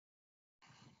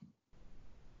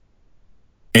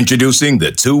Introducing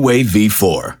the Two-Way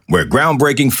V4, where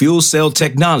groundbreaking fuel cell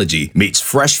technology meets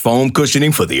fresh foam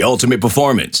cushioning for the ultimate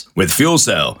performance. With fuel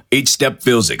cell, each step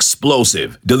feels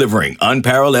explosive, delivering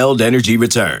unparalleled energy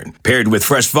return. Paired with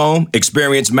fresh foam,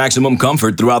 experience maximum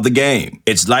comfort throughout the game.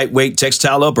 Its lightweight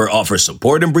textile upper offers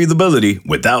support and breathability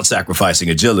without sacrificing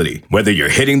agility. Whether you're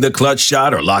hitting the clutch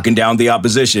shot or locking down the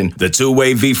opposition, the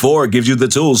Two-Way V4 gives you the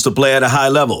tools to play at a high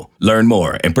level. Learn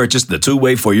more and purchase the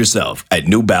Two-Way for yourself at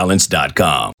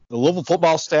newbalance.com. The Louisville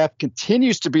football staff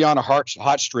continues to be on a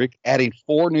hot streak, adding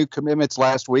 4 new commitments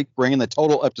last week, bringing the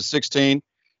total up to 16.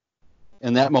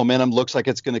 And that momentum looks like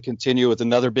it's going to continue with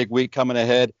another big week coming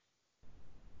ahead.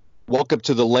 Welcome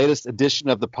to the latest edition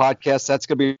of the podcast. That's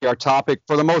going to be our topic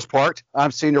for the most part.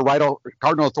 I'm senior writer,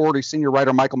 Cardinal Authority senior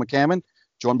writer Michael McCammon,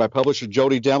 joined by publisher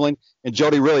Jody Demling. And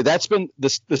Jody, really, that's been the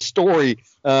story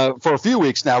for a few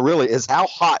weeks now, really, is how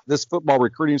hot this football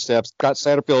recruiting staff, Scott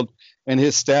Satterfield and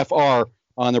his staff are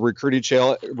on the recruiting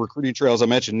trail, as I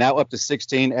mentioned, now up to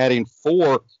 16, adding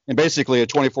 4 in basically a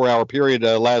 24-hour period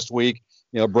last week,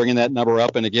 bringing that number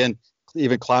up. And again,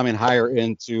 even climbing higher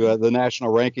into the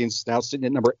national rankings, now sitting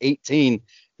at number 18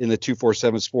 in the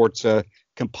 247 Sports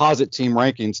composite team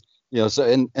rankings. So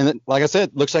and like I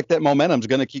said, looks like that momentum is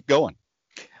going to keep going.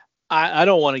 I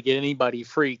don't want to get anybody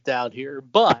freaked out here,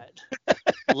 but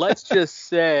let's just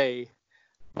say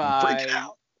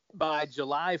by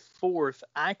July 4th,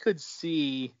 I could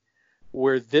see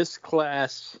where this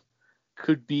class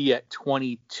could be at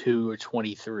 22 or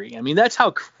 23. I mean, that's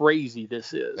how crazy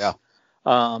this is. Yeah.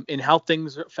 And how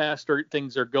faster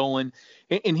things are going.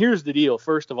 And here's the deal.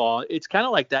 First of all, it's kind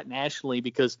of like that nationally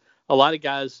because a lot of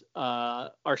guys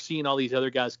are seeing all these other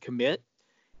guys commit.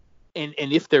 And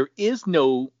if there is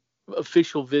no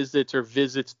official visits or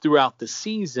visits throughout the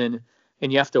season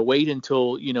and you have to wait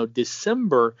until,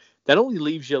 December, that only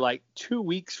leaves you like 2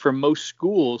 weeks for most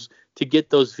schools to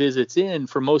get those visits in.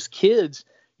 For most kids,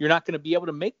 you're not going to be able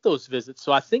to make those visits.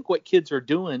 So I think what kids are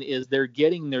doing is they're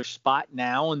getting their spot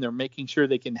now and they're making sure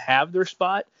they can have their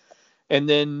spot. And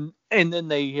then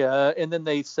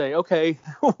they say, okay,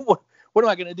 what am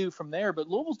I going to do from there? But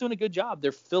Louisville's doing a good job.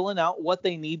 They're filling out what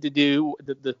they need to do,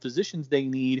 the positions they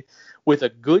need with a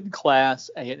good class,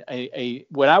 a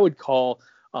what I would call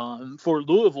for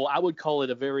Louisville, I would call it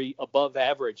a very above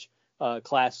average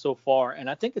class so far. And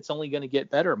I think it's only going to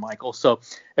get better, Michael. So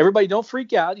everybody don't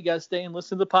freak out. You got to stay and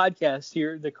listen to the podcast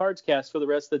here, the Cards Cast for the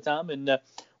rest of the time. And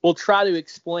we'll try to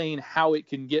explain how it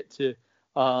can get to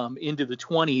into the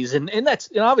 20s.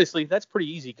 And obviously that's pretty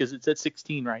easy because it's at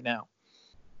 16 right now.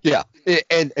 Yeah.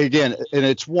 And again,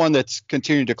 it's one that's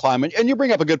continuing to climb. And you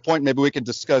bring up a good point. Maybe we can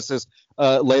discuss this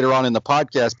later on in the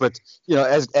podcast. But,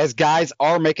 as guys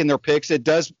are making their picks, it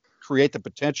does create the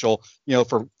potential,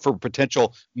 for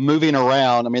potential moving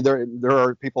around. I mean, there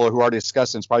are people who are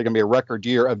discussing it's probably going to be a record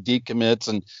year of decommits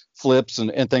and flips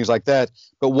and things like that.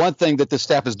 But one thing that the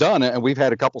staff has done, and we've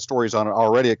had a couple stories on it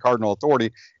already at Cardinal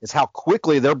Authority, is how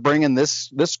quickly they're bringing this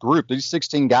group, these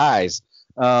 16 guys,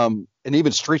 and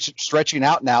even stretching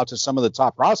out now to some of the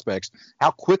top prospects,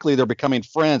 how quickly they're becoming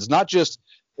friends. Not just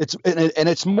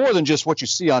it's more than just what you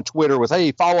see on Twitter with,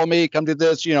 hey, follow me, come do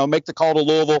this, make the call to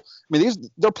Louisville. I mean,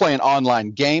 they're playing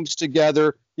online games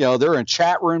together. They're in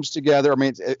chat rooms together. I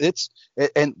mean,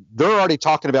 and they're already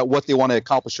talking about what they want to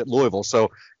accomplish at Louisville. So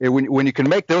when you can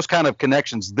make those kind of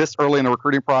connections this early in the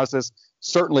recruiting process,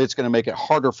 certainly it's going to make it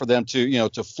harder for them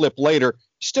to flip later.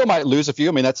 You still might lose a few.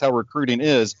 I mean, that's how recruiting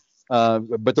is.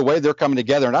 But the way they're coming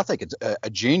together, and I think it's a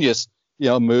genius,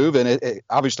 move, and it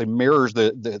obviously mirrors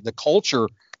the culture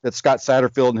that Scott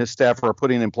Satterfield and his staff are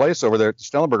putting in place over there at the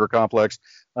Stellenberger complex.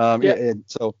 And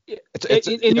so it's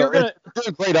doing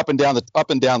great up and down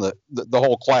the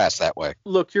whole class that way.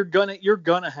 Look, you're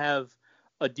gonna have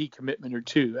a decommitment or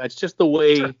two. That's just the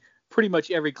way pretty much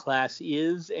every class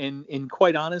is, and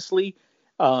quite honestly,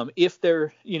 if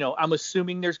they're, I'm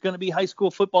assuming there's going to be high school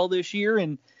football this year,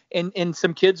 and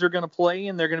some kids are going to play,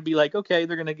 and they're going to be like, okay,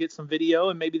 they're going to get some video,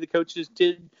 and maybe the coaches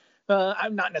did,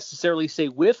 I'm not necessarily say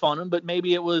whiff on them, but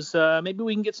maybe it was, maybe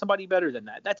we can get somebody better than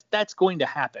that. That's going to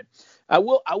happen. I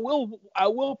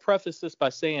will preface this by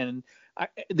saying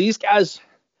these guys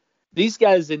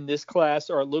in this class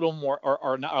are a little more,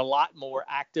 are a lot more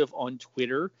active on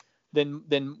Twitter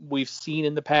than we've seen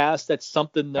in the past. That's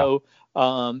something though,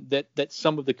 that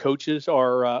some of the coaches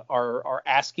are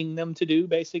asking them to do.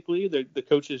 Basically, the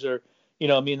coaches are,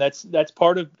 that's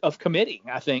part of committing,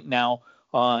 I think now,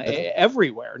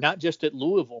 everywhere, not just at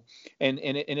Louisville, and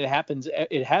it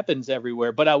happens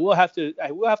everywhere. But I will have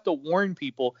to warn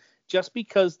people, just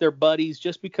because they're buddies,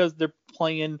 just because they're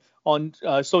playing on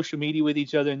social media with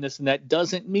each other and this and that,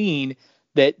 doesn't mean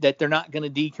that they're not going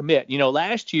to decommit.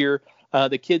 Last year, the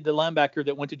linebacker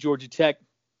that went to Georgia Tech,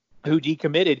 who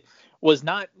decommitted,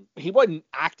 he wasn't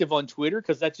active on Twitter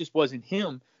because that just wasn't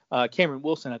him. Cameron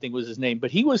Wilson, I think was his name,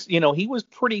 but he was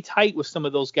pretty tight with some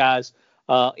of those guys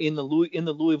in the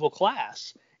Louisville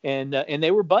class, and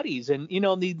they were buddies, and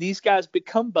these guys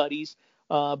become buddies.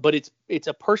 But it's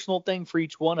a personal thing for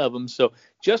each one of them. So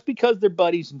just because they're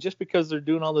buddies and just because they're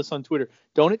doing all this on Twitter,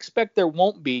 don't expect there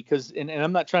won't be. And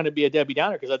I'm not trying to be a Debbie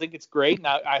Downer because I think it's great and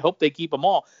I hope they keep them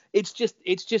all. It's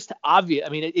just obvious. I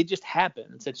mean, it just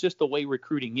happens. It's just the way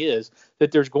recruiting is,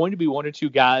 that there's going to be one or two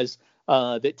guys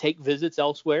that take visits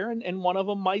elsewhere, and one of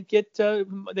them might get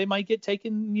taken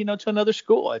to another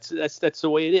school. That's the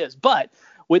way it is. But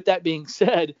with that being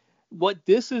said, what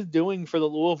this is doing for the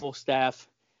Louisville staff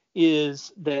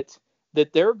is that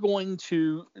they're going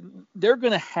to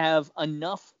have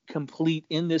enough complete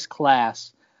in this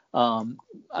class,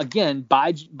 again,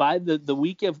 by the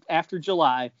week after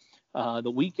July,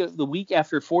 the week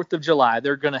after 4th of July,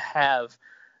 they're going to have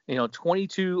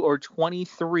 22 or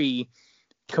 23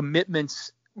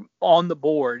 commitments on the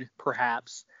board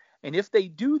perhaps. And if they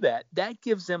do that, that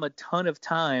gives them a ton of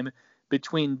time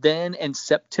between then and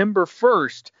September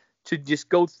 1st to just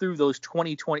go through those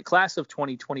class of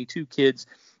 2022 kids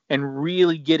and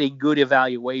really get a good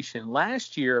evaluation.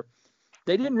 Last year,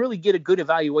 they didn't really get a good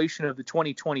evaluation of the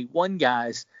 2021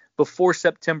 guys before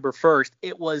September 1st.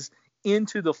 It was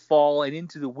into the fall and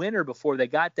into the winter before they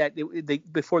got that,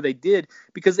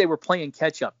 because they were playing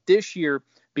catch up. This year,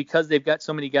 because they've got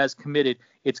so many guys committed,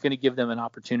 it's going to give them an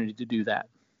opportunity to do that.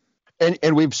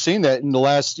 And we've seen that in the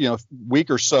last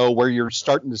week or so, where you're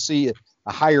starting to see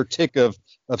a higher tick of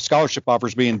scholarship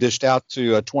offers being dished out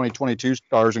to 2022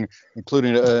 stars,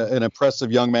 including an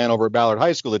impressive young man over at Ballard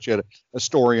High School that you had a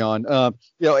story on.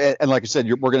 And like I said,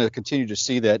 we're going to continue to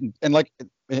see that.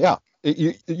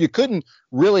 You couldn't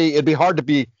really. It'd be hard to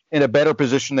be in a better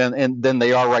position than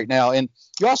they are right now. And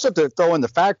you also have to throw in the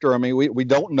factor. I mean, we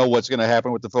don't know what's going to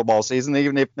happen with the football season.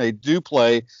 Even if they do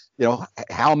play,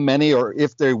 how many or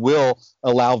if they will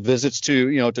allow visits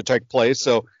to take place.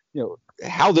 So,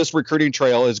 how this recruiting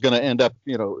trail is going to end up,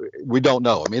 we don't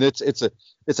know. I mean, it's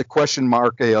a question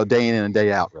mark, day in and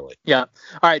day out, really. Yeah. All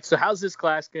right. So how's this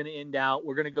class going to end out?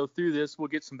 We're going to go through this. We'll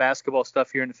get some basketball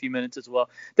stuff here in a few minutes as well.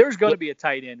 There's going to be a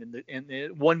tight end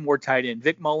and one more tight end.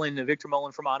 Victor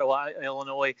Mullen from Ottawa,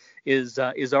 Illinois is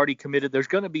already committed. There's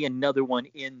going to be another one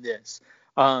in this.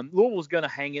 Louisville's going to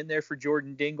hang in there for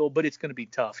Jordan Dingle, but it's going to be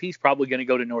tough. He's probably going to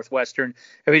go to Northwestern.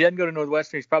 If he doesn't go to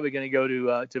Northwestern, he's probably going to go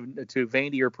to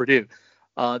Vandy or Purdue.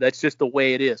 That's just the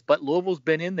way it is. But Louisville's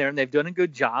been in there and they've done a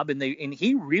good job, and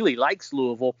he really likes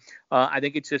Louisville. I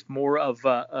think it's just more of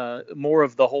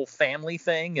the whole family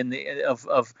thing and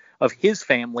of his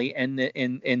family and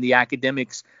the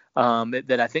academics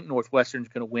that I think Northwestern's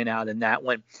going to win out in that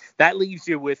one. That leaves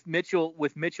you with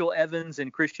Mitchell Evans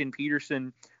and Christian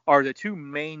Peterson are the two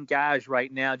main guys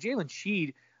right now. Jalen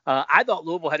Sheed, I thought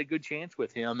Louisville had a good chance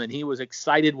with him, and he was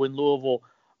excited when Louisville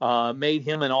made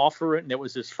him an offer, and it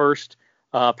was his first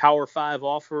Power 5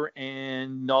 offer,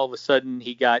 and all of a sudden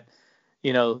he got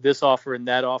this offer and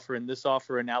that offer and this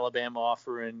offer and Alabama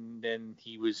offer, and then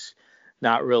he was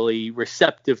not really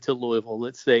receptive to Louisville,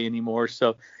 let's say, anymore.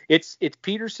 So it's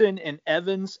Peterson and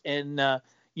Evans, and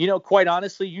quite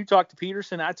honestly, you talk to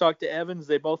Peterson, I talk to Evans,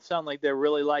 they both sound like they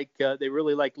really like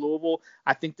Louisville.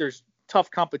 I think there's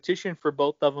tough competition for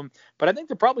both of them, but I think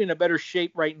they're probably in a better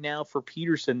shape right now for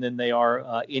Peterson than they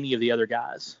are any of the other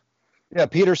guys. Yeah,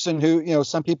 Peterson, who,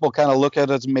 some people kind of look at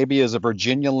as maybe as a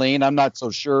Virginia lean. I'm not so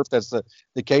sure if that's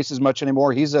the case as much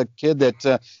anymore. He's a kid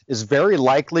that is very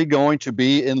likely going to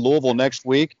be in Louisville next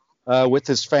week with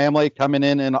his family coming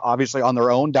in and obviously on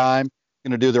their own dime,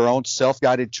 going to do their own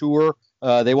self-guided tour.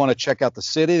 They want to check out the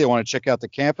city. They want to check out the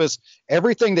campus.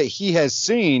 Everything that he has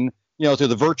seen, through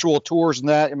the virtual tours and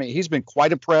that, I mean, he's been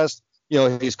quite impressed.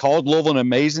 He's called Louisville an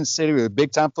amazing city with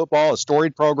big-time football, a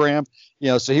storied program.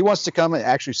 So he wants to come and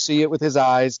actually see it with his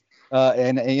eyes.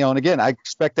 And again, I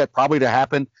expect that probably to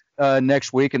happen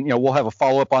next week. And, we'll have a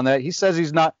follow-up on that. He says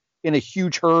he's not in a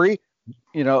huge hurry.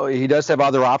 He does have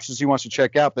other options he wants to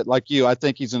check out. But like you, I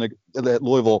think that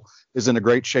Louisville is in a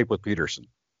great shape with Peterson.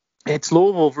 It's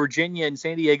Louisville, Virginia, and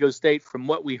San Diego State. From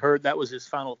what we heard, that was his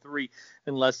final three,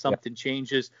 unless something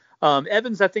changes.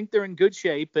 Evans, I think they're in good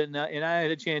shape, and I had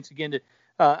a chance again to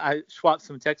I swapped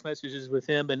some text messages with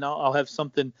him, and I'll have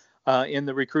something in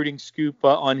the recruiting scoop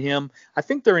on him. I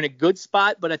think they're in a good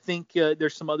spot, but I think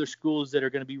there's some other schools that are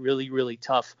going to be really, really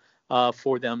tough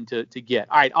for them to get.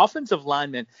 All right, offensive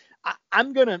linemen.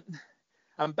 I'm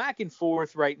back and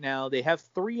forth right now. They have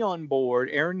three on board: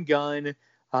 Aaron Gunn,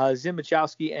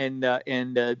 Zimachowski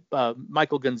and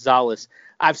Michael Gonzalez.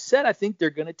 I've said I think they're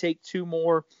going to take 2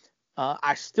 more.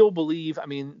 I still believe. I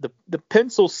mean, the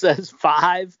pencil says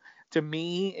 5 to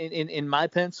me in my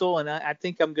pencil, and I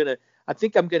think I'm gonna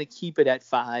keep it at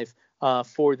 5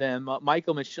 for them.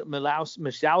 Michael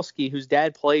Michalski, whose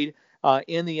dad played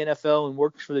in the NFL and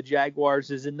works for the Jaguars,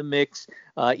 is in the mix.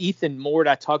 Ethan Mort,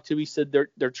 I talked to, he said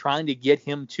they're trying to get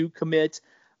him to commit.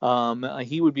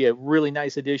 He would be a really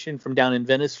nice addition from down in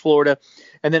Venice, Florida.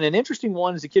 And then an interesting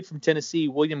one is a kid from Tennessee,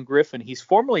 William Griffin. He's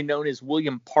formerly known as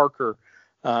William Parker,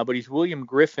 but he's William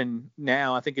Griffin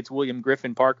now. I think it's William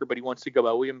Griffin Parker, but he wants to go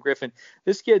by William Griffin.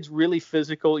 This kid's really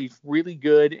physical. He's really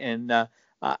good, and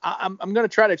I'm going to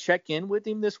try to check in with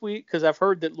him this week because I've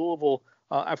heard that Louisville.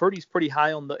 I've heard he's pretty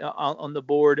high on the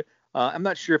board. I'm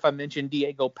not sure if I mentioned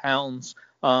Diego Pounds.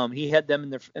 He had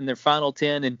them in their final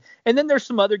 10, and then there's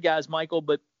some other guys, Michael.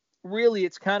 But really,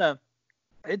 it's kind of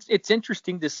it's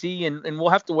interesting to see, and we'll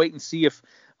have to wait and see if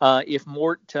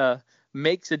Mort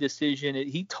makes a decision.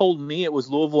 He told me it was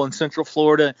Louisville and Central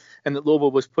Florida, and that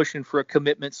Louisville was pushing for a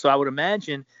commitment. So I would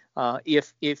imagine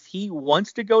if he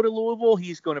wants to go to Louisville,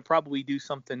 he's going to probably do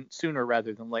something sooner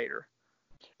rather than later.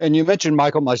 And you mentioned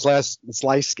Michael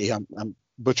Myslavsky. I'm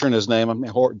butchering his name.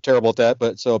 I'm terrible at that,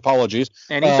 but so apologies.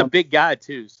 And he's a big guy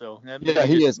too. So yeah,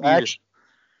 he is.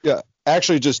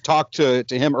 Actually just talked to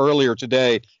him earlier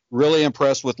today. Really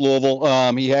impressed with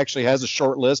Louisville. He actually has a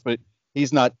short list, but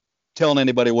he's not telling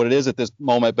anybody what it is at this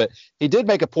moment. But he did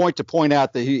make a point to point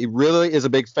out that he really is a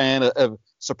big fan of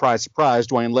surprise,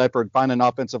 Dwayne Ledford, finding an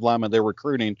offensive lineman they're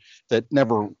recruiting that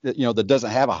that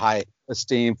doesn't have a high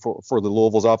esteem for the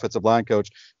Louisville's offensive line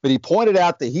coach. But he pointed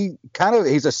out that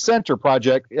he's a center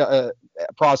prospect,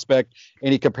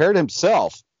 and he compared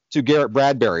himself to Garrett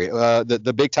Bradbury,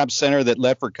 the big time center that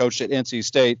Ledford coached at NC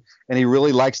State, and he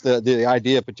really likes the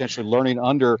idea of potentially learning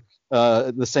under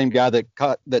the same guy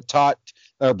that taught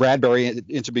Bradbury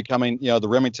into becoming the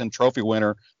Remington Trophy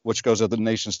winner, which goes to the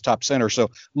nation's top center. So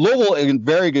Louisville in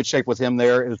very good shape with him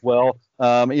there as well.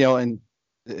 And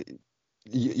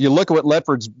you look at what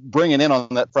Ledford's bringing in on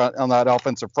that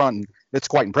offensive front, and it's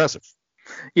quite impressive.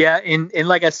 Yeah, and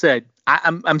like I said,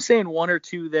 I'm saying 1 or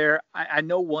 2 there. I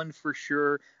know 1 for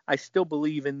sure. I still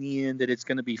believe in the end that it's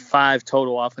going to be 5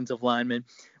 total offensive linemen.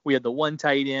 We had the 1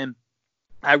 tight end.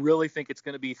 I really think it's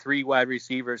going to be 3 wide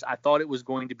receivers. I thought it was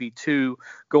going to be 2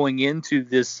 going into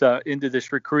this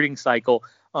recruiting cycle,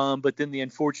 but then the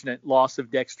unfortunate loss of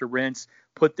Dexter Rentz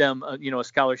put them, a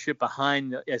scholarship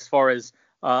behind as far as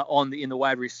in the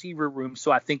wide receiver room.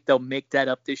 So I think they'll make that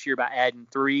up this year by adding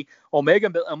 3.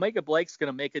 Omega Blake's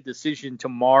going to make a decision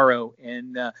tomorrow,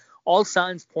 and all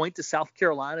signs point to South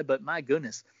Carolina. But my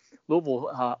goodness, Louisville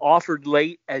offered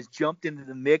late, has jumped into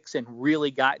the mix and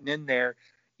really gotten in there.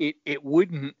 It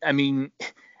wouldn't. I mean,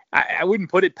 I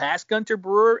wouldn't put it past Gunter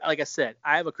Brewer. Like I said,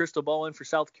 I have a crystal ball in for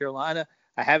South Carolina.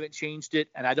 I haven't changed it,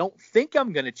 and I don't think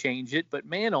I'm going to change it. But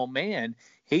man, oh man,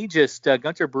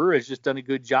 Gunter Brewer has just done a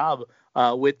good job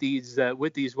with these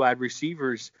wide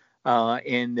receivers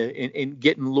and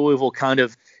getting Louisville kind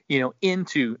of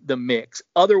into the mix.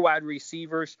 Other wide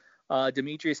receivers,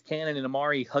 Demetrius Cannon and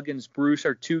Amari Huggins-Bruce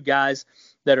are 2 guys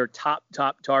that are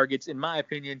top targets in my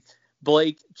opinion.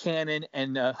 Blake, Cannon,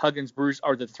 and Huggins-Bruce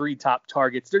are the 3 top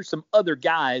targets. There's some other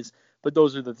guys, but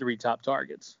those are the 3 top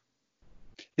targets.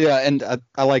 Yeah, and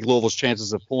I like Louisville's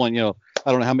chances of pulling, I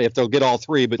don't know if they'll get all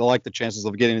 3, but I like the chances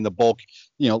of getting the bulk,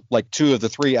 like 2 of the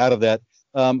 3 out of that.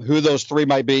 Who those 3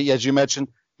 might be, as you mentioned,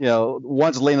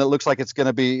 one's lean that looks like it's going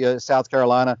to be South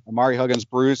Carolina, Amari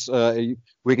Huggins-Bruce.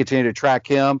 We continue to track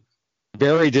him.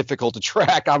 Very difficult to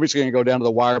track. Obviously going to go down to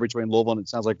the wire between Louisville and it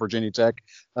sounds like Virginia Tech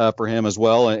for him as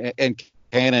well. And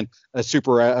Cannon, a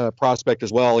super prospect as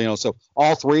well. So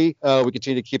all 3 we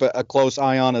continue to keep a close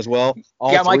eye on as well.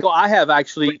 Michael, I have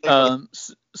actually.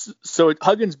 So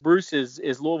Huggins-Bruce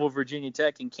is Louisville, Virginia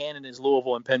Tech, and Cannon is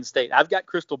Louisville and Penn State. I've got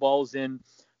crystal balls in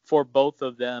for both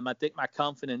of them. I think my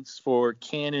confidence for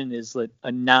Cannon is like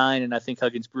a 9, and I think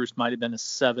Huggins-Bruce might have been a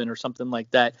 7 or something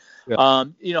like that. Yeah.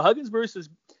 Huggins-Bruce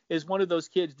is one of those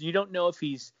kids. You don't know if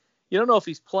he's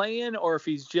playing or if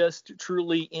he's just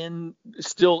truly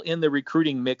still in the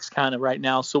recruiting mix kind of right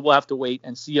now. So we'll have to wait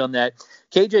and see on that.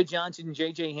 KJ Johnson,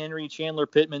 JJ Henry, Chandler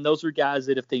Pittman, those are guys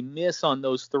that if they miss on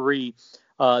those 3,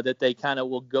 that they kind of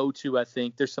will go to. I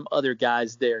think there's some other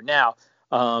guys there. Now,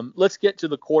 let's get to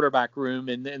the quarterback room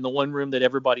and the one room that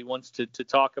everybody wants to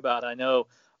talk about. I know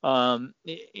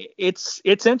it's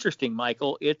interesting,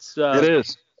 Michael. It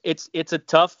is. It's a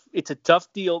tough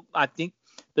deal. I think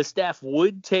the staff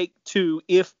would take 2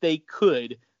 if they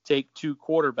could take 2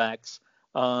 quarterbacks.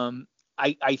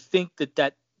 I think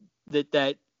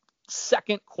that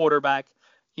second quarterback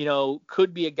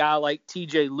could be a guy like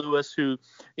TJ Lewis, who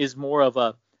is more of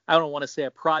a, I don't want to say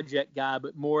a project guy,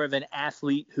 but more of an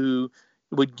athlete who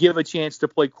would give a chance to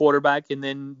play quarterback and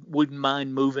then wouldn't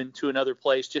mind moving to another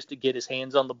place just to get his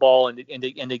hands on the ball and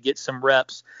to get some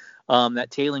reps. That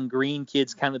Taylon Green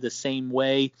kid's kind of the same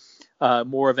way,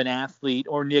 more of an athlete.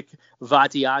 Or Nick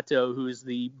Vattiato, who's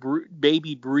the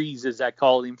baby Breeze, as I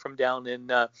call him, from down in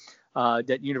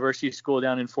that university school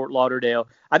down in Fort Lauderdale.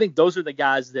 I think those are the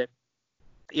guys that,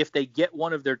 if they get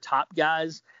one of their top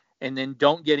guys and then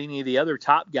don't get any of the other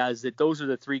top guys, that those are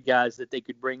the three guys that they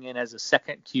could bring in as a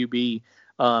second QB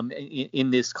in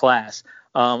this class.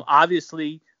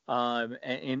 Obviously,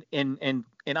 and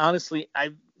honestly,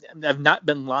 I've not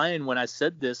been lying when I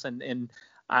said this, and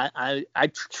I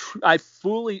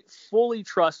fully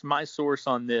trust my source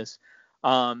on this.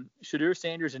 Shedeur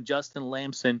Sanders and Justin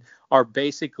Lamson are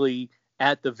basically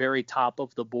at the very top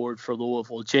of the board for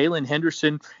Louisville. Jalen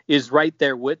Henderson is right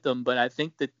there with them, but I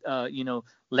think that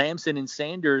Lamson and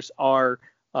Sanders are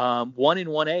 1 and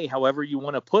 1A, however you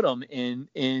want to put them.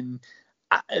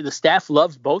 The staff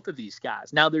loves both of these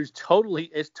guys. Now there's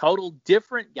total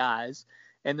different guys,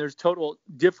 and there's total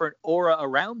different aura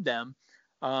around them.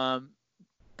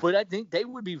 But I think they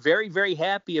would be very, very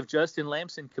happy if Justin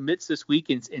Lamson commits this week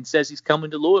and says he's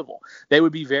coming to Louisville. They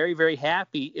would be very, very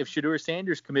happy if Shedeur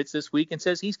Sanders commits this week and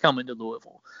says he's coming to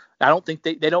Louisville. I don't think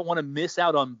they don't want to miss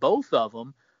out on both of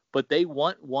them, but they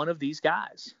want one of these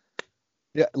guys.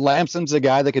 Yeah, Lamson's a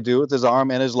guy that could do it with his arm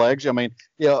and his legs. I mean,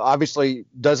 obviously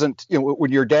doesn't,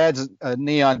 when your dad's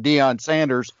neon Deion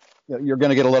Sanders, you're going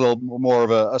to get a little more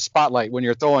of a spotlight. When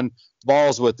you're throwing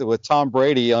balls with Tom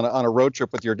Brady on a road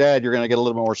trip with your dad, you're going to get a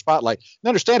little more spotlight.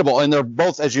 Understandable. And they're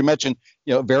both, as you mentioned,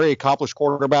 very accomplished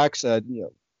quarterbacks.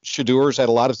 Shedeur's had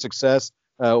a lot of success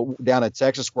down at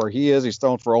Texas where he is. He's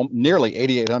thrown for nearly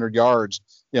 8,800 yards.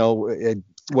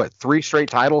 3 straight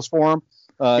titles for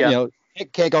him.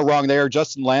 Can't go wrong there.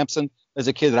 Justin Lamson is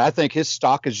a kid that I think his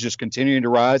stock is just continuing to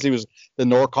rise. He was the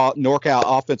NorCal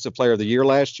Offensive Player of the Year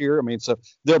last year. I mean, so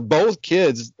they're both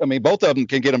kids. I mean, both of them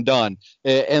can get them done.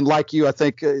 And like you, I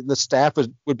think the staff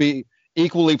would be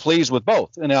equally pleased with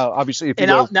both. And obviously, if you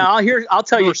I'll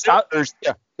tell you.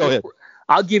 Yeah, go ahead.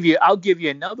 I'll give you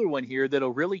another one here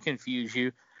that'll really confuse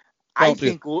you. I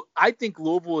think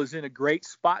Louisville is in a great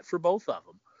spot for both of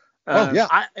them. As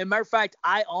a matter of fact,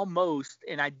 I almost,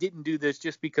 and I didn't do this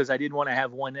just because I didn't want to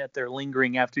have one out there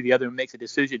lingering after the other and make a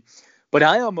decision, but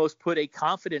I almost put a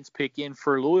confidence pick in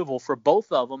for Louisville for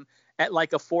both of them at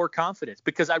like a 4 confidence,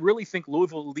 because I really think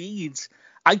Louisville leads.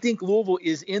 I think Louisville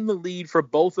is in the lead for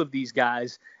both of these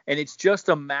guys, and it's just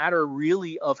a matter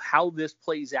really of how this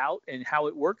plays out and how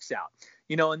it works out.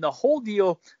 And the whole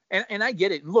deal, and I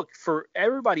get it. And look, for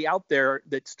everybody out there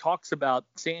that talks about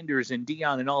Sanders and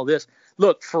Deion and all this,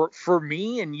 look, for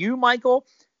me and you, Michael,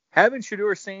 having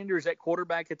Shedeur Sanders at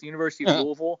quarterback at the University of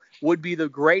Louisville would be the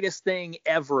greatest thing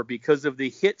ever because of the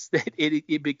hits that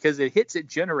it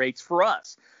generates for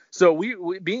us. So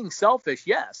we being selfish,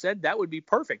 yes, that would be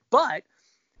perfect. But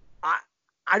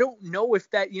I don't know if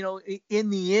that, in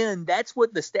the end, that's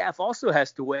what the staff also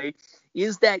has to weigh.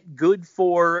 Is that good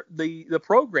for the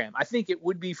program? I think it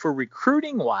would be for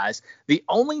recruiting wise. The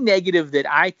only negative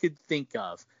that I could think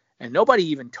of, and nobody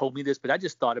even told me this, but I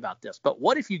just thought about this. But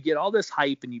what if you get all this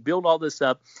hype and you build all this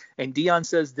up and Deion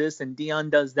says this and Deion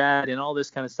does that and all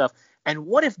this kind of stuff? And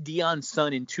what if Deion's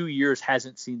son in 2 years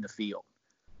hasn't seen the field?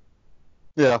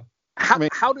 Yeah.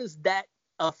 How does that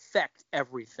affect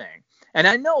everything? And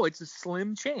I know it's a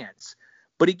slim chance,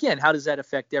 but again, how does that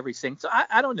affect everything? So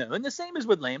I don't know. And the same is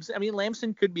with Lamson. I mean,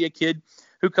 Lamson could be a kid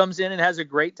who comes in and has a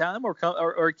great time, or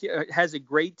has a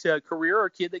great career, or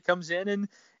a kid that comes in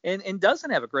and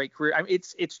doesn't have a great career. I mean,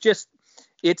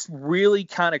 it's really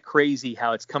kind of crazy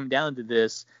how it's come down to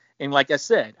this. And like I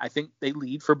said, I think they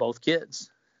lead for both kids.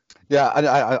 Yeah,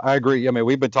 I agree. I mean,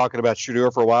 we've been talking about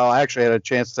Shedeur for a while. I actually had a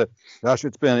chance to,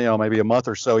 it's been, maybe a month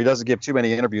or so. He doesn't give too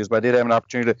many interviews, but I did have an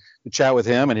opportunity to chat with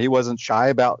him, and he wasn't shy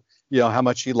about, how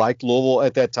much he liked Louisville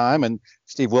at that time. And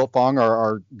Steve Wiltfong,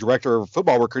 our director of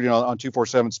football recruiting on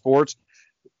 247 Sports,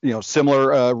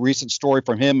 similar recent story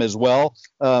from him as well.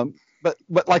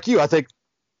 But like you, I think,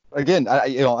 again,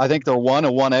 I think they're 1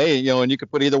 and 1A, and you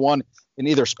could put either one in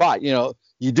either spot. You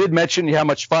did mention how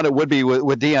much fun it would be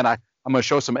with Deion. I'm going to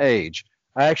show some age.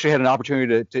 I actually had an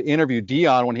opportunity to interview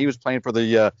Deion when he was playing for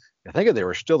the, I think they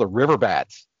were still the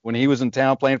Riverbats when he was in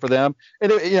town playing for them.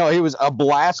 And, he was a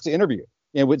blast to interview.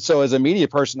 So as a media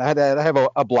person, I had to have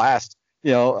a blast,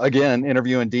 again,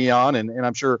 interviewing Deion. And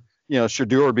I'm sure,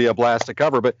 Shedeur would be a blast to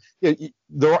cover. But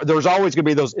there's always going to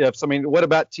be those ifs. I mean, what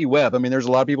about T. Webb? I mean, there's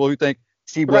a lot of people who think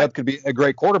T. Webb could be a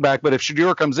great quarterback. But if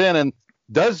Shedeur comes in and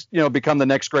does, become the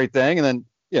next great thing, and then,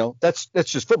 that's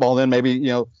just football. Then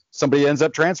maybe, somebody ends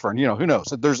up transferring. Who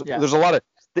knows? There's a lot of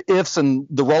the ifs and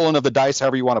the rolling of the dice,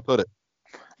 however you want to put it.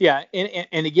 Yeah,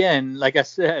 and again, like I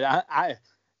said,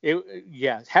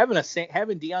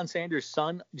 having Deion Sanders'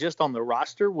 son just on the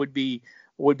roster would be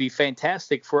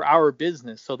fantastic for our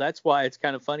business. So that's why it's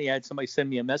kind of funny. I had somebody send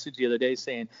me a message the other day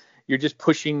saying, you're just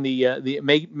pushing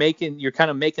you're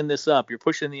kind of making this up. You're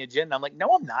pushing the agenda. I'm like, no,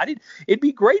 I'm not. It'd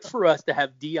be great for us to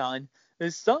have Deion,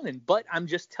 his son, but I'm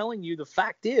just telling you the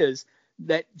fact is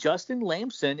that Justin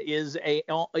Lamson is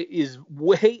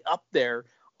way up there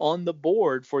on the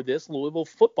board for this Louisville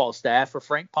football staff, for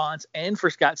Frank Ponce and for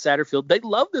Scott Satterfield. They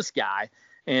love this guy.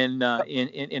 And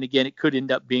again, it could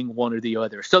end up being one or the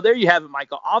other. So there you have it,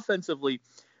 Michael. Offensively,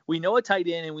 we know a tight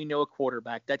end and we know a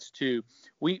quarterback. That's 2.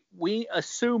 We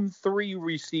assume 3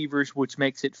 receivers, which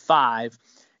makes it 5.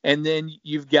 And then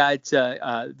you've got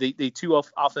the 2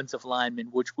 offensive linemen,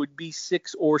 which would be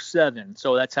 6 or 7.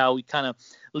 So that's how we kind of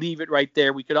leave it right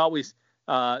there. We could always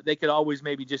they could always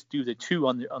maybe just do the 2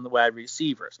 on the wide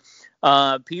receivers.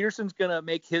 Peterson's going to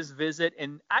make his visit,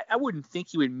 and I wouldn't think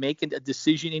he would make a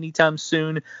decision anytime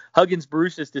soon. Huggins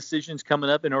Bruce's decision's coming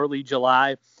up in early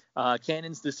July.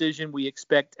 Cannon's decision we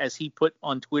expect, as he put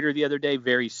on Twitter the other day,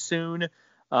 very soon.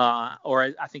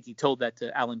 Or I think he told that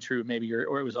to Alan True maybe,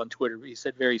 or it was on Twitter. He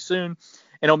said very soon.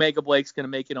 And Omega Blake's going to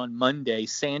make it on Monday.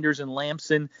 Sanders and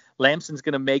Lamson's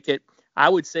going to make it, I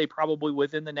would say, probably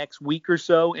within the next week or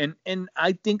so. And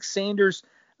I think Sanders,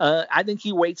 I think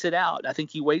he waits it out. I think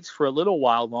he waits for a little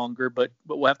while longer, but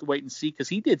we'll have to wait and see, because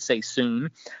he did say soon.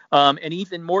 And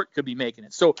Ethan Mort could be making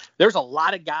it. So there's a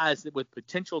lot of guys with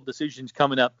potential decisions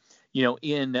coming up,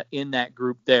 in that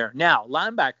group there. Now,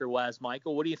 linebacker wise,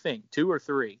 Michael, what do you think? 2 or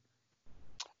 3?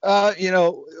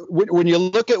 When you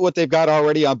look at what they've got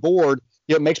already on board,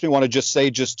 it makes me want to just say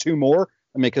just 2 more.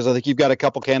 I mean, because I think you've got a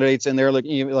couple candidates in there,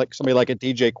 like somebody like a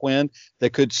DJ Quinn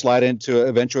that could slide into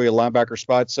eventually a linebacker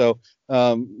spot. So,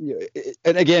 and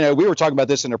again, we were talking about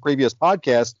this in a previous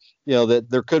podcast, that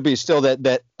there could be still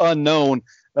that unknown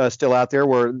still out there,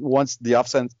 where once the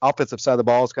offensive side of the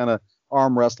ball is kind of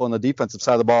arm wrestling the defensive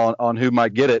side of the ball on who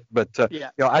might get it. But,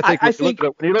 I think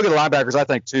when you look at the linebackers, I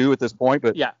think 2 at this point.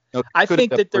 But I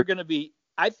think that they're going to be.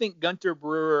 I think Gunter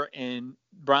Brewer and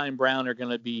Brian Brown are going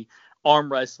to be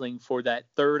arm wrestling for that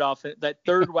third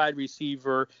wide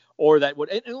receiver, or that would,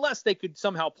 unless they could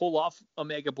somehow pull off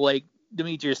Omega Blake,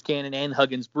 Demetrius Cannon, and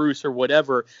Huggins Bruce or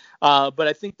whatever. But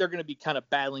I think they're going to be kind of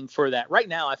battling for that. Right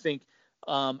now, I think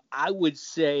I would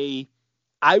say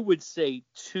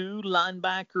 2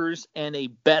 linebackers and a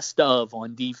best of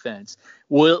on defense.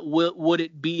 Would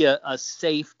it be a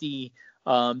safety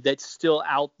that's still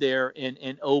out there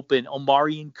and open?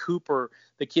 Omarion Cooper,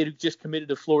 the kid who just committed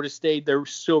to Florida State, they're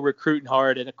still recruiting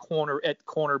hard at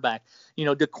cornerback.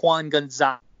 Daquan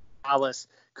Gonzalez,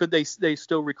 could they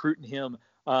still recruiting him?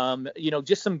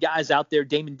 Just some guys out there.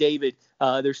 Damon David,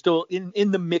 they're still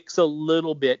in the mix a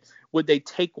little bit. Would they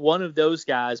take one of those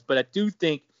guys? But I do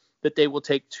think that they will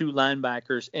take 2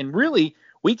 linebackers, and really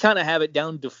we kind of have it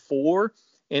down to 4.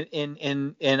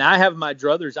 And I have my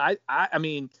druthers. I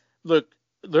mean, look,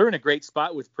 they're in a great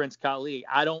spot with Prince Kali.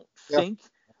 I don't think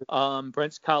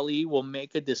Prince Kali will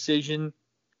make a decision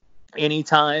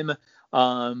anytime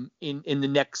in the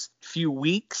next few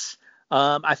weeks.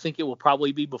 I think it will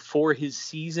probably be before his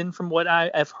season, from what I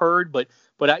have heard, but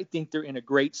I think they're in a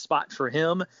great spot for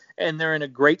him, and they're in a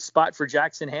great spot for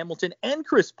Jackson Hamilton and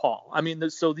Chris Paul. I mean, the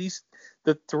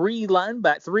 3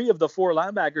 of the 4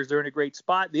 linebackers are in a great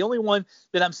spot. The only one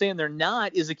that I'm saying they're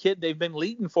not is a kid they've been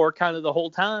leading for kind of the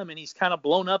whole time, and he's kind of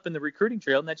blown up in the recruiting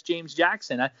trail, and that's James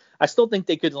Jackson. I still think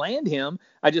they could land him.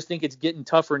 I just think it's getting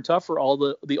tougher and tougher,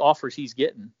 all the offers he's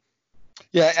getting.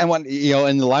 Yeah, and when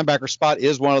in the linebacker spot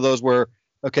is one of those where,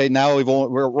 okay, now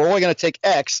we're only going to take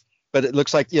X, but it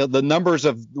looks like the numbers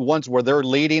of the ones where they're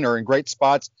leading or in great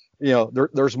spots,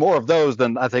 there's more of those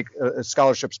than I think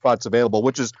scholarship spots available,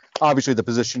 which is obviously the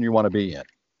position you want to be in.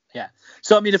 Yeah.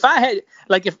 So I mean, if I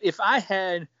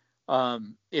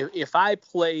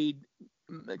played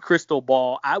crystal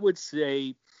ball, I would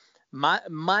say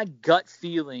my gut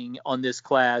feeling on this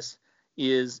class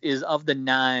is of the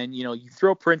 9. You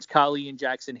throw Prince Kali and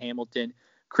Jackson Hamilton.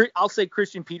 I'll say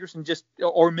Christian Peterson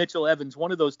or Mitchell Evans,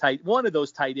 one of those tight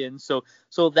ends.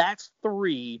 So that's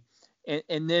 3,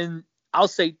 and then I'll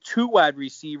say 2 wide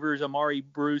receivers, Amari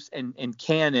Bruce and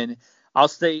Cannon. I'll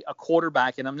say a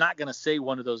quarterback, and I'm not going to say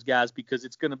one of those guys because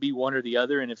it's going to be one or the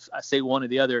other. And if I say one or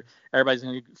the other, everybody's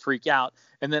going to freak out.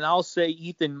 And then I'll say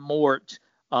Ethan Mort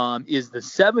is the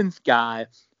 7th guy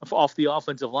off the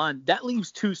offensive line, that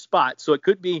leaves 2 spots. So it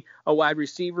could be a wide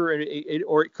receiver,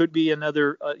 or it could be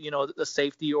another, a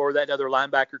safety, or that other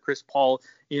linebacker, Chris Paul,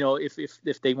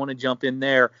 if they want to jump in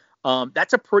there.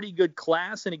 That's a pretty good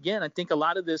class. And again, I think a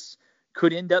lot of this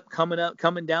could end up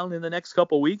coming down in the next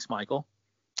couple of weeks, Michael.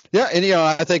 Yeah, and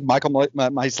I think Michael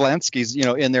Myslensky's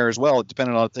in there as well,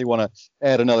 depending on if they want to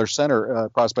add another center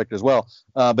prospect as well.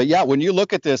 But yeah, when you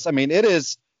look at this, I mean, it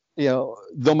is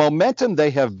the momentum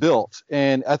they have built,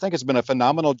 and I think it's been a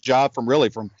phenomenal job from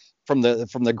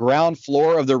the ground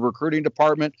floor of the recruiting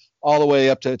department all the way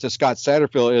up to Scott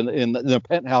Satterfield in the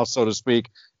penthouse, so to speak.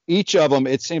 Each of them,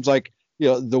 it seems like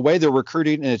the way they're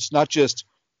recruiting, and it's not just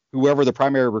whoever the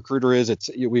primary recruiter is.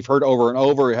 We've heard over and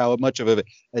over how much of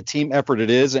a team effort it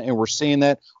is, and we're seeing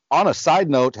that. On a side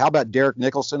note, how about Derek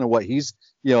Nicholson and what he's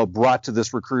brought to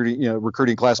this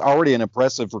recruiting class? Already an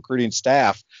impressive recruiting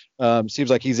staff. Seems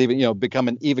like he's even become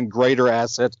an even greater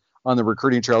asset on the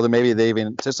recruiting trail than maybe they even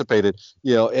anticipated.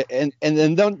 And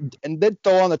then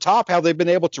throw on the top how they've been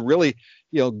able to really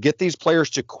get these players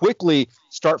to quickly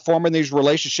start forming these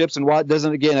relationships. And while it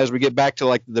doesn't, again, as we get back to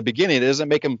like the beginning, it doesn't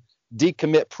make them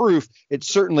decommit proof. It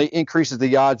certainly increases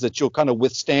the odds that you'll kind of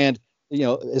withstand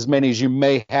as many as you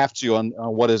may have to on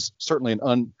what is certainly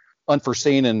an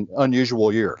unforeseen and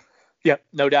unusual year. Yeah,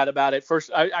 no doubt about it. First,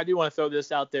 I do want to throw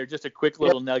this out there, just a quick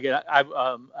little nugget.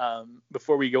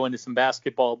 Before we go into some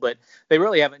basketball, but they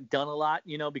really haven't done a lot,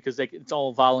 because it's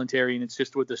all voluntary and it's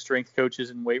just with the strength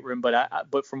coaches and weight room.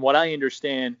 But from what I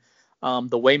understand,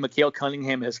 the way Mikael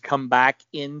Cunningham has come back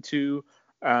into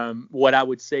what I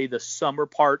would say the summer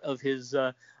part of his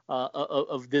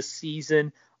of this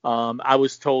season, I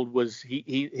was told was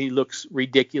he looks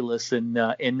ridiculous, and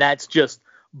that's just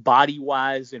body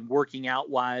wise and working out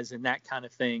wise and that kind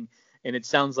of thing. And it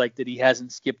sounds like that he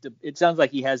hasn't skipped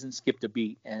a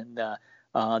beat, and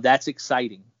that's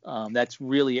exciting. That's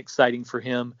really exciting for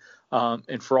him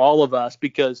and for all of us,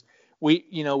 because we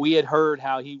had heard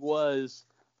how he was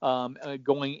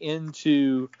going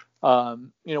into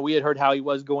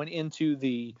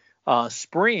the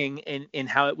spring, and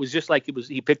how it was just like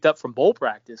he picked up from bowl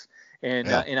practice, and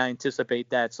I anticipate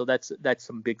that. So that's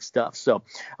some big stuff. So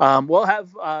we'll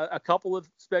have a couple of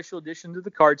special editions of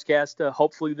the Cards Cast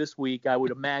hopefully this week. I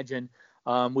would imagine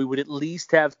we would at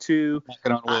least have 2.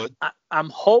 I'm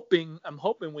hoping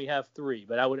we have 3,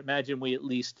 but I would imagine we at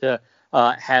least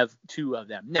have 2 of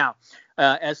them. Now,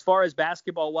 as far as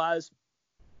basketball wise,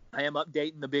 I am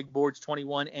updating the big boards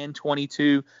 21 and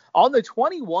 22. On the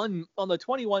 21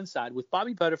 side, with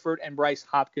Bobby Pettiford and Bryce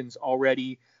Hopkins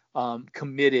already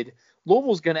committed,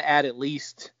 Louisville's going to add at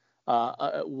least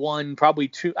 1, probably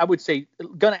 2. I would say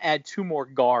going to add 2 more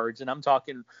guards, and I'm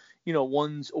talking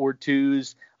 1s or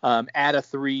 2s, add a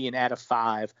 3 and add a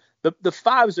 5. The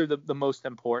 5s are the most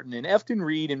important, and Efton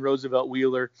Reed and Roosevelt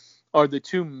Wheeler are the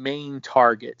 2 main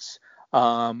targets.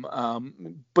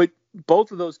 But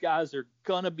both of those guys are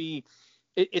going to be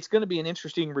 – it's going to be an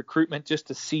interesting recruitment just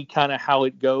to see kind of how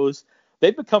it goes.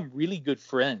 They've become really good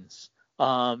friends,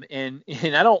 and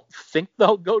I don't think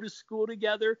they'll go to school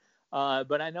together,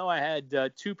 but I know I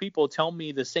had 2 people tell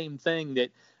me the same thing,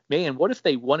 that, man, what if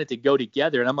they wanted to go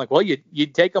together? And I'm like, well,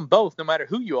 you'd take them both no matter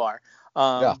who you are.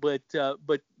 But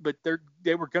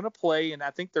they were going to play, and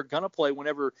I think they're going to play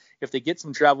if they get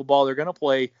some travel ball, they're going to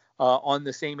play on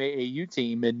the same AAU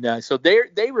team. And so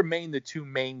they remain the 2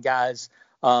 main guys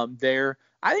there.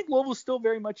 I think Louisville's still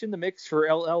very much in the mix for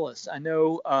El Ellis. I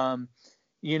know,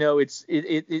 it's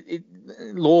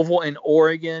Louisville and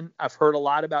Oregon. I've heard a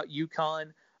lot about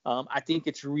UConn. I think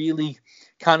it's really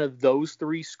kind of those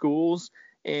 3 schools.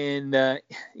 And, I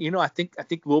think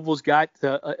Louisville's got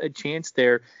a chance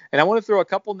there. And I want to throw a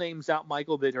couple names out,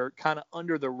 Michael, that are kind of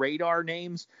under the radar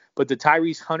names. But the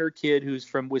Tyrese Hunter kid, who's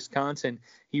from Wisconsin,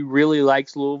 he really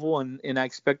likes Louisville, and I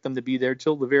expect them to be there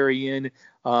till the very end.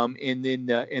 And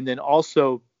then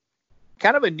also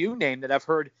kind of a new name that I've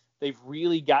heard they've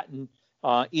really gotten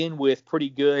in with pretty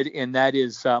good, and that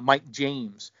is Mike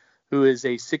James, who is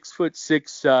a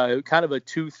 6'6", kind of a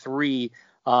 2-3.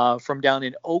 From down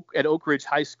at Oak Ridge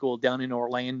High School down in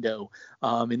Orlando.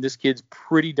 And this kid's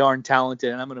pretty darn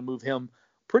talented, and I'm going to move him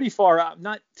pretty far out,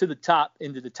 not to the top,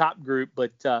 into the top group,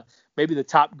 but maybe the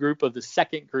top group of the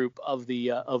second group of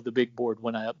the big board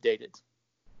when I update it.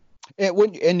 And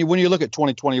when you look at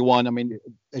 2021, I mean,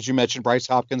 as you mentioned, Bryce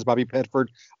Hopkins, Bobby Pettiford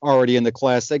already in the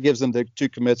class. That gives them the 2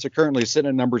 commits. They're currently sitting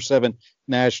at number 7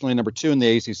 nationally, number 2 in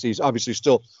the ACC. Obviously,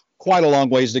 still quite a long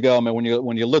ways to go. I mean,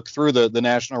 when you look through the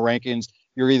national rankings,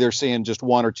 you're either seeing just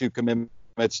 1 or 2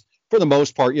 commitments for the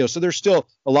most part. So there's still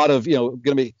a lot of going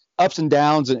to be ups and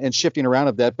downs and shifting around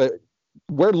of that. But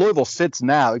where Louisville sits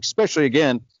now, especially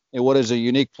again in what is a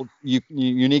unique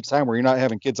time where you're not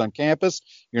having kids on campus,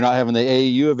 you're not having the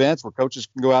AAU events where coaches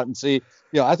can go out and see.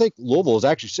 I think Louisville is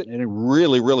actually sitting in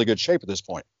really, really good shape at this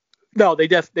point. No, they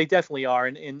definitely are,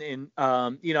 and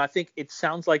I think it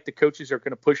sounds like the coaches are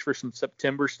going to push for some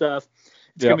September stuff.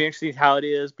 It's going to be interesting how it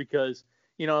is because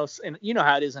and you know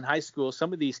how it is in high school.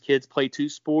 Some of these kids play two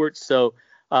sports, so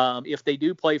if they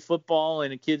do play football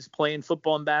and a kid's playing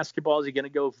football and basketball, is he going to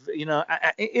go?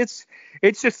 It's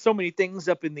just so many things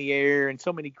up in the air and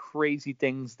so many crazy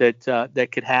things that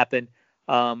could happen.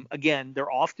 Again,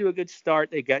 they're off to a good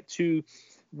start. They got two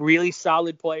really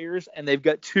solid players, and they've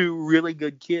got two really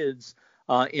good kids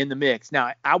in the mix.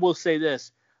 Now, I will say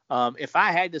this: if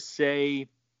I had to say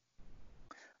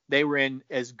they were in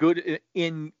as good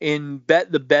in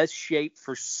the best shape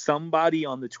for somebody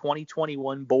on the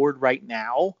 2021 board right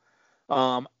now,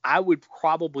 I would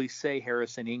probably say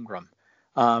Harrison Ingram.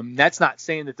 That's not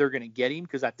saying that they're going to get him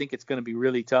because I think it's going to be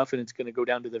really tough and it's going to go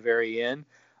down to the very end.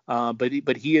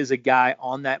 But he is a guy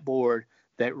on that board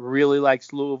that really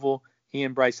likes Louisville. He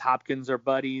and Bryce Hopkins are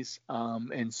buddies,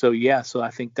 and so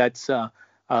I think that's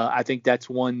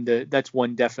one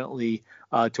definitely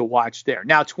to watch there.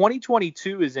 Now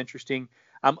 2022 is interesting.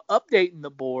 I'm updating the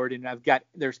board, and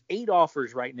there's 8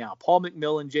 offers right now. Paul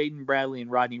McMillan, Jaden Bradley,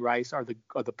 and Rodney Rice are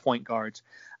the point guards.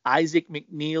 Isaac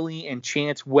McNeely and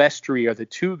Chance Westry are the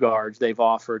 2 guards they've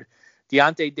offered.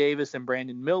 Deontay Davis and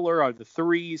Brandon Miller are the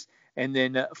 3s. And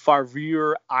then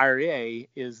Farvure Arie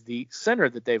is the center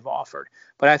that they've offered.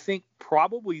 But I think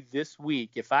probably this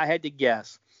week, if I had to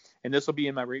guess, and this will be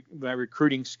in my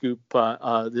recruiting scoop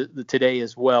today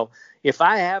as well, if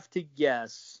I have to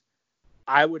guess,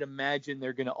 I would imagine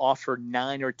they're going to offer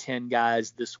 9 or 10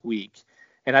 guys this week.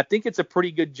 And I think it's a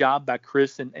pretty good job by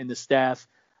Chris and the staff.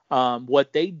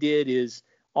 What they did is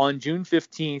on June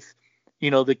 15th,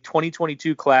 the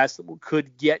 2022 class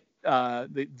could get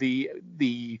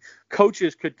the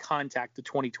coaches could contact the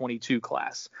 2022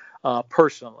 class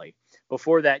personally.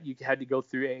 Before that, you had to go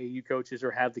through AAU coaches or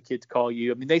have the kids call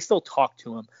you. I mean, they still talk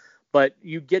to them, but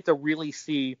you get to really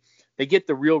see they get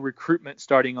the real recruitment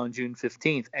starting on June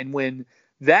 15th. And when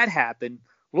that happened,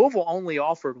 Louisville only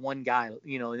offered one guy,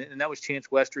 and that was Chance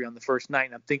Westry on the first night.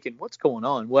 And I'm thinking, what's going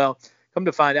on? Well, come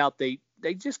to find out, they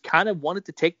just kind of wanted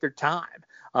to take their time.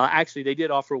 Actually, they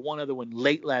did offer one other one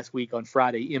late last week on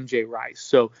Friday, MJ Rice.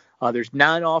 So there's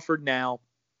 9 offered now,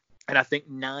 and I think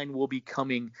 9 will be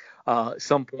coming at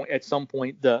some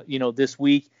point this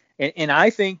week. And I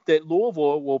think that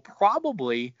Louisville will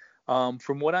probably,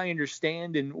 from what I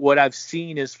understand and what I've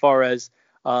seen as far as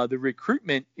the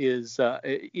recruitment is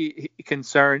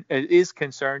concerned,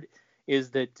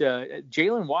 is that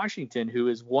Jalen Washington, who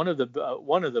is one of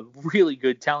the really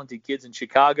good, talented kids in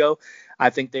Chicago, I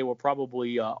think they will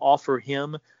probably offer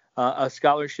him a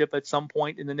scholarship at some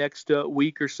point in the next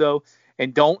week or so.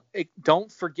 And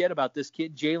don't forget about this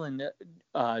kid, Jalen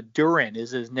Duran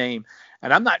is his name,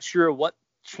 and I'm not sure what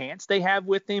chance they have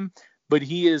with him, but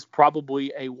he is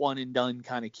probably a one and done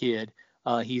kind of kid.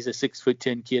 He's a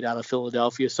 6'10" kid out of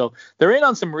Philadelphia. So they're in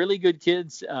on some really good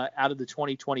kids out of the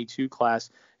 2022 class,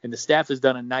 and the staff has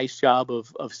done a nice job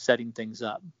of setting things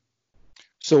up.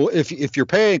 So if you're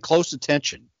paying close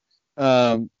attention,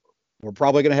 we're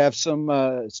probably going to have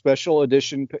some special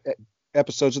edition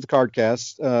episodes of the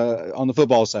Cardcast on the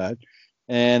football side,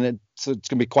 and it's going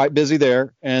to be quite busy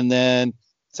there. And then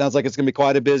it sounds like it's going to be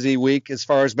quite a busy week as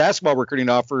far as basketball recruiting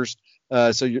offers.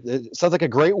 It sounds like a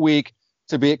great week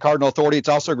to be at Cardinal Authority. It's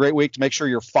also a great week to make sure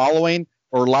you're following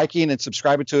or liking and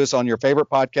subscribing to us on your favorite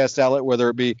podcast outlet, whether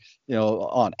it be,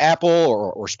 on Apple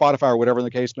or Spotify or whatever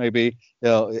the case may be.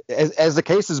 As the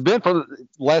case has been for the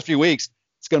last few weeks,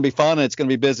 it's going to be fun and it's going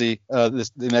to be busy the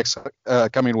next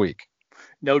coming week.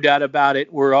 No doubt about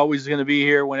it. We're always going to be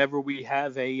here whenever we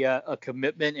have a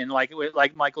commitment. And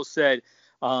like Michael said,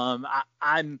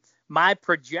 my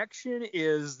projection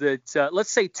is that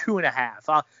let's say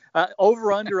 2.5.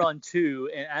 Over under on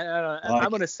 2, and I'm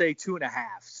going to say 2.5.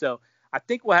 So I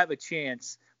think we'll have a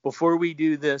chance before we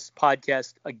do this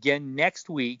podcast again next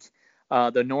week,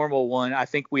 the normal one. I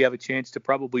think we have a chance to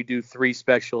probably do 3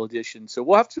 special editions. So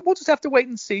we'll just have to wait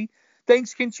and see.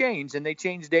 Things can change, and they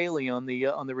change daily on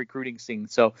the recruiting scene.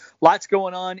 So lots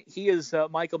going on. He is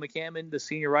Michael McCammon, the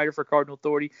senior writer for Cardinal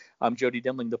Authority. I'm Jody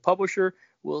Demling, the publisher.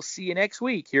 We'll see you next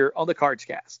week here on the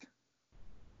Cardscast.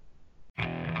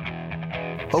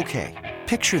 Okay,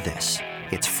 picture this.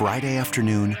 It's Friday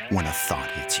afternoon when a thought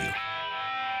hits you.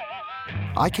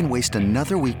 I can waste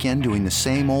another weekend doing the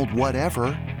same old whatever,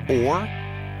 or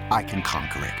I can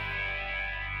conquer it.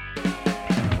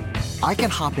 I can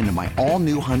hop into my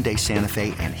all-new Hyundai Santa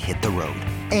Fe and hit the road.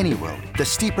 Any road. The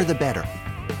steeper, the better.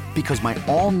 Because my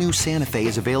all-new Santa Fe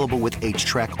is available with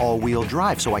H-Track all-wheel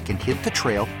drive, so I can hit the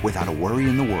trail without a worry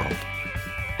in the world.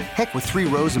 Heck, with 3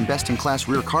 rows and best-in-class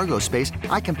rear cargo space,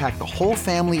 I can pack the whole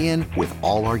family in with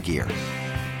all our gear.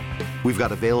 We've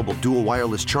got available dual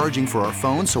wireless charging for our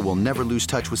phones, so we'll never lose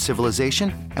touch with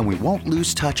civilization, and we won't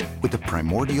lose touch with the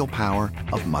primordial power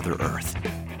of Mother Earth.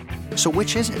 So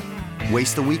which is it?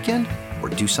 Waste the weekend or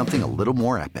do something a little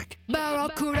more epic?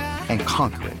 And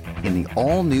conquer it in the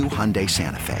all-new Hyundai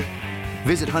Santa Fe.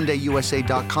 Visit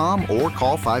HyundaiUSA.com or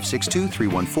call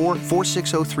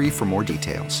 562-314-4603 for more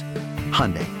details.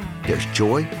 Hyundai, there's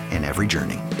joy in every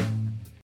journey.